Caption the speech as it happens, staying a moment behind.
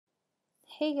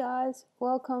Hey guys,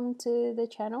 welcome to the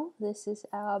channel. This is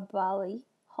our Bali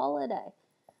holiday.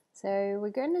 So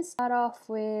we're going to start off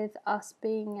with us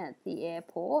being at the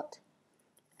airport,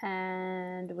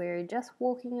 and we're just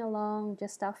walking along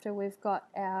just after we've got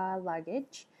our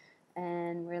luggage,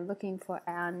 and we're looking for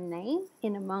our name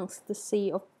in amongst the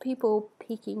sea of people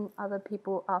picking other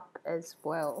people up as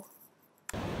well.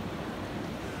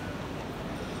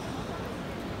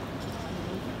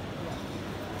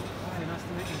 Nice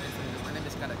to meet you. My name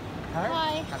is Kalek.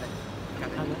 Hi.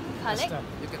 Kalek.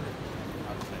 You can.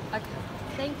 Okay,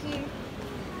 thank you.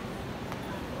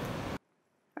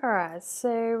 Alright,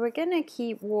 so we're going to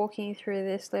keep walking through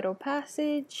this little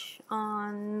passage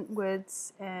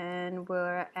onwards, and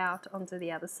we're out onto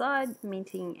the other side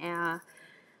meeting our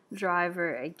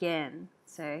driver again.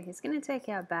 So he's going to take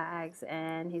our bags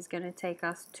and he's going to take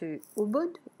us to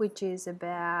Ubud, which is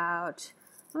about,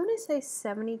 I want to say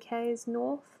 70 k's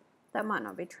north. That might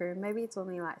not be true. Maybe it's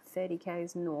only like 30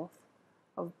 k's north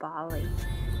of Bali.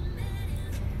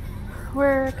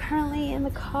 We're currently in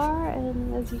the car,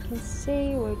 and as you can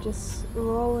see, we're just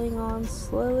rolling on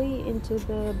slowly into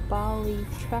the Bali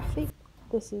traffic.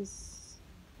 This is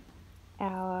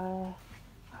our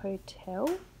hotel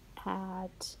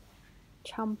at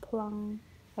Champlung.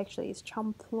 Actually, it's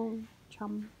Champlung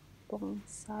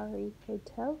Sari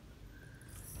Hotel.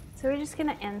 So we're just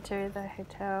gonna enter the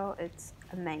hotel. It's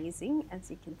amazing,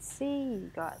 as you can see.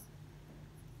 You got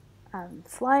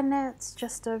fly nets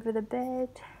just over the bed.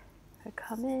 I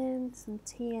come in, some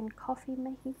tea and coffee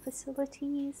making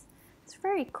facilities. It's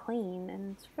very clean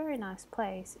and it's a very nice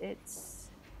place. It's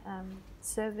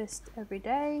serviced every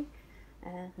day,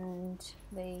 and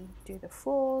they do the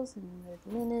floors and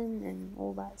the linen and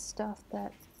all that stuff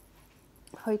that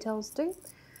hotels do.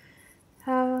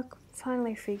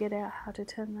 Finally figured out how to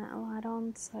turn that light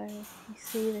on, so you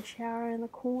see the shower in the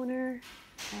corner,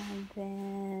 and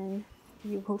then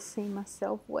you will see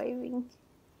myself waving.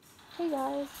 Hey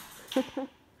guys.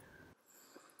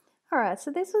 Alright,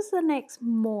 so this was the next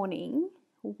morning,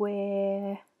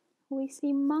 where we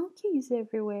see monkeys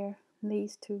everywhere.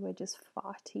 These two were just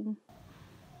fighting.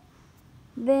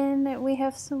 Then we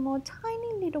have some more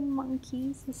tiny little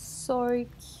monkeys. It's so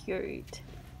cute.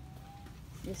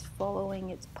 Just following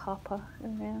its papa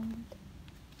around.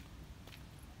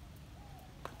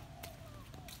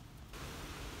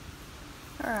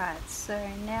 Alright, so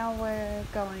now we're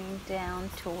going down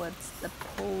towards the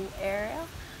pool area.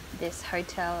 This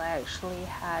hotel actually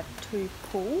had two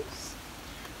pools.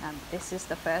 This is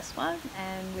the first one,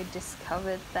 and we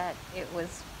discovered that it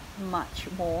was much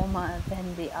warmer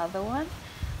than the other one.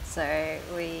 So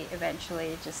we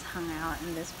eventually just hung out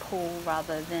in this pool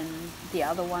rather than the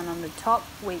other one on the top,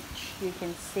 which you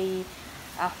can see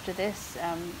after this.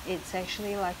 It's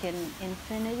actually like an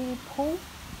infinity pool.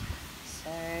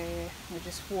 So we're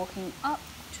just walking up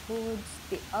towards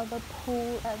the other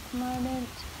pool at the moment.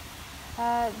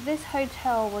 This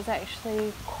hotel was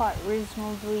actually quite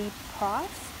reasonably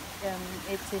priced.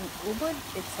 It's in Ubud.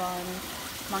 It's on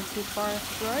Monkey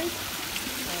Forest Road.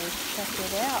 So check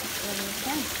it out when you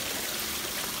can.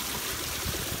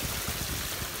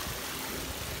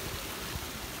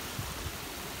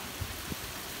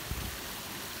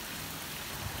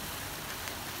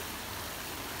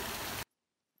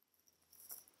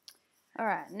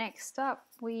 Alright, next up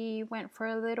we went for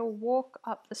a little walk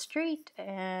up the street,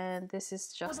 and this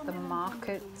is just the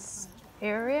markets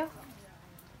area.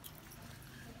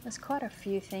 There's quite a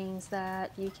few things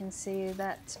that you can see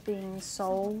that's being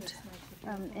sold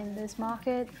in this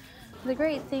market. The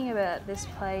great thing about this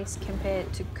place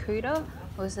compared to Kuta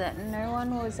was that no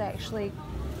one was actually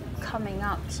coming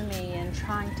up to me and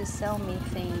trying to sell me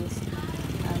things.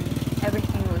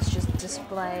 Everything was just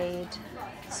displayed.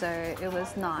 So it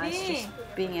was nice just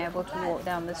being able to walk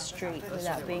down the street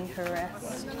without being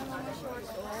harassed.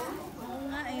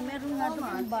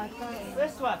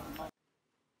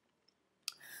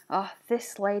 Oh,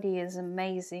 this lady is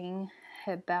amazing.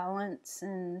 Her balance,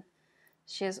 and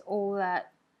she has all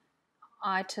that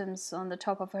items on the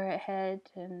top of her head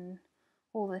and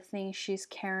all the things she's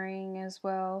carrying as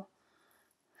well.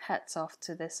 Hats off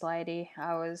to this lady.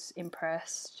 I was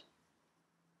impressed.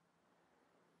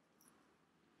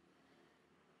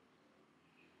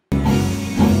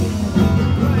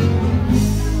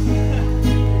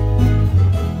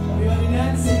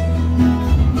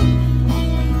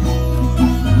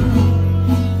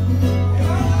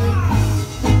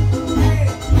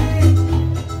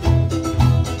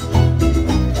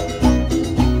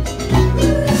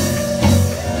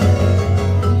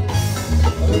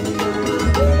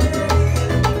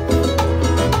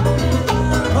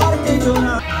 Oh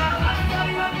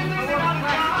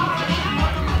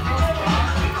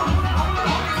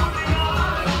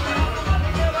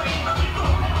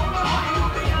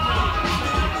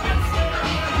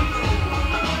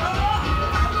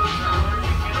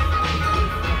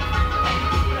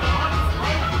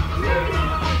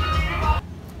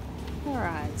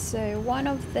So one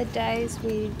of the days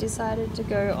we decided to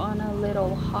go on a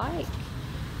little hike.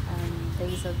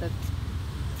 These are the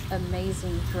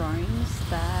amazing drones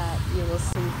that you will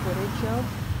see footage of.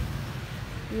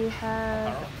 You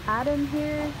have Adam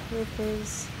here with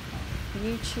his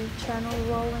YouTube channel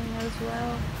rolling as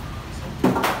well.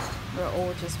 We're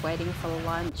all just waiting for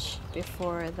lunch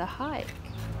before the hike.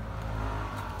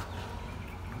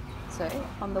 So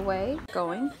on the way,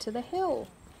 going to the hill.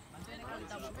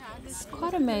 It's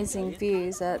quite amazing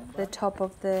views at the top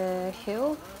of the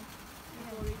hill.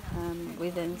 We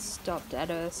then stopped at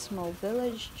a small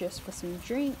village just for some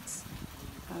drinks.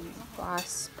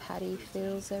 Rice paddy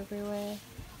fields everywhere.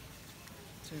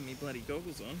 Turn me bloody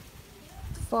goggles on.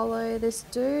 Follow this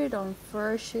dude on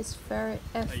Ferocious Ferret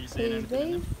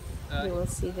FPV. You will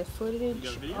see the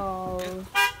footage of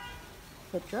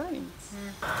the drones.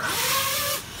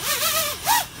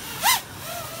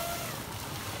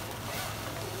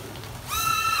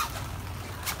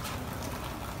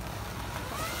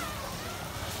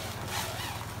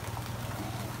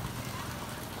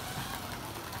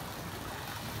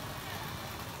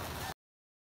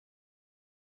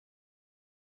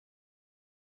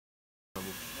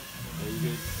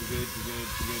 You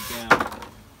good, down.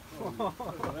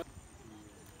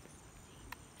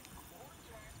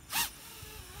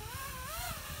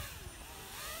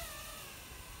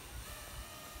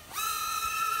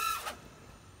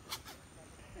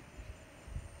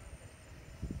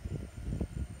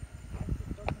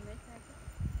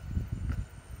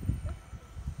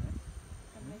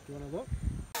 Do you want to look?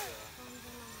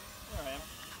 There I am.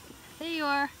 There you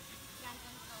are.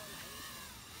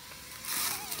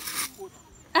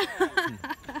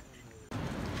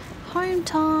 Home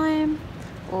time,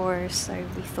 or so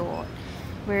we thought.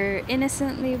 We're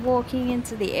innocently walking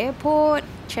into the airport,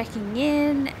 checking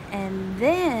in, and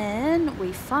then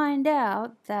we find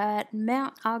out that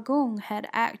Mt Agung had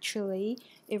actually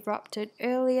erupted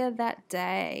earlier that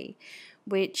day,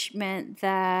 which meant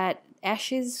that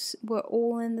ashes were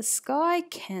all in the sky,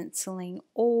 cancelling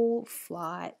all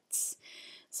flights.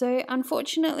 So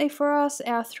unfortunately for us,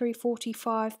 our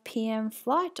 3:45 p.m.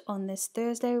 flight on this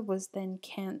Thursday was then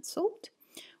cancelled.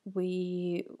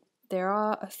 There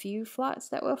are a few flights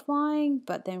that were flying,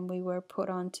 but then we were put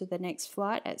on to the next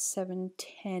flight at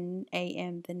 7:10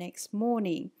 a.m. the next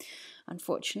morning.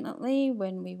 Unfortunately,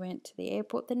 when we went to the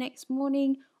airport the next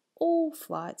morning, all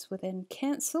flights were then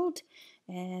cancelled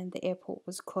and the airport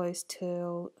was closed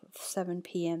till 7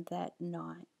 p.m. that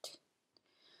night.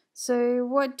 So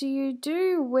what do you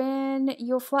do when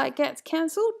your flight gets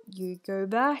cancelled? You go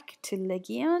back to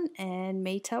Legian and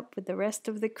meet up with the rest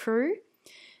of the crew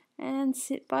and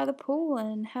sit by the pool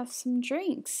and have some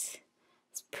drinks.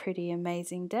 It's a pretty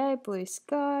amazing day, blue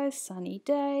skies, sunny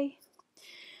day.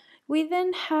 We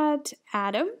then had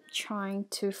Adam trying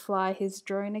to fly his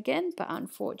drone again, but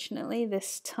unfortunately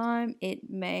this time it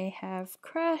may have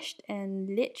crashed and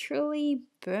literally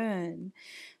burned.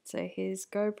 So his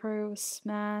GoPro was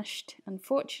smashed.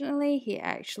 Unfortunately, he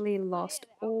actually lost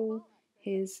all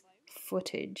his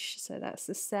footage. So that's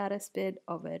the saddest bit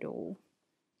of it all.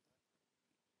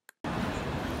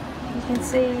 You can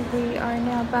see we are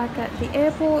now back at the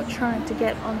airport trying to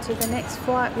get onto the next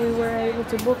flight we were able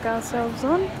to book ourselves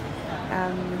on.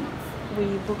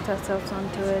 We booked ourselves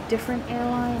onto a different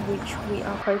airline which we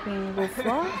are hoping will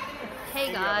fly.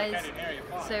 Hey guys,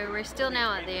 so we're still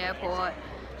now at the airport.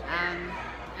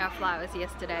 Our flight was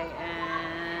yesterday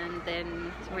and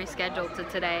then rescheduled to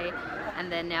today,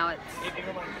 and then now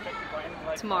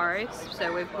it's tomorrow,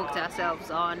 so we've booked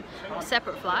ourselves on a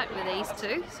separate flight with these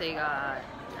two. So you got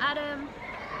Adam,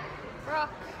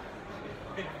 Brock,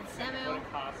 Samuel.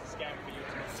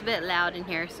 It's a bit loud in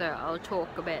here, so I'll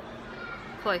talk a bit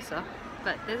closer,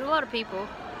 but there's a lot of people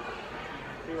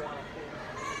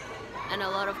and a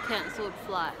lot of cancelled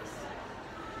flights.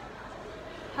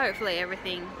 Hopefully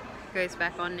everything goes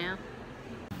back on now.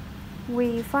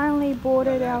 We finally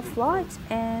boarded our flight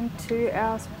and to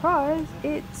our surprise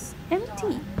it's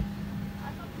empty.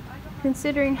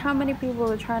 Considering how many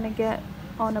people are trying to get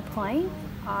on a plane,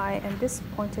 I am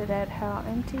disappointed at how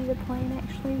empty the plane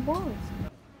actually was.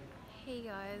 Hey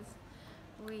guys,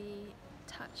 we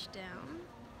touched down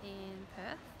in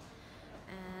Perth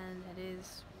and it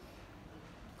is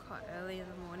quite early in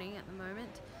the morning at the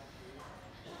moment.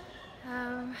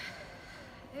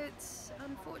 It's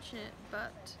unfortunate,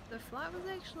 but the flight was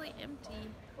actually empty.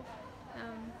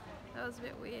 That was a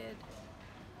bit weird.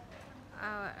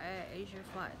 Our Asia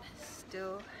flight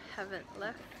still haven't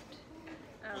left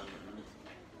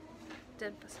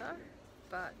Denpasar,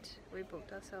 but we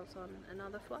booked ourselves on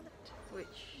another flight,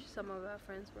 which some of our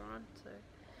friends were on, so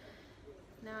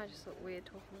now I just look weird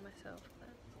talking to myself. But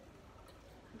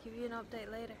I'll give you an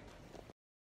update later.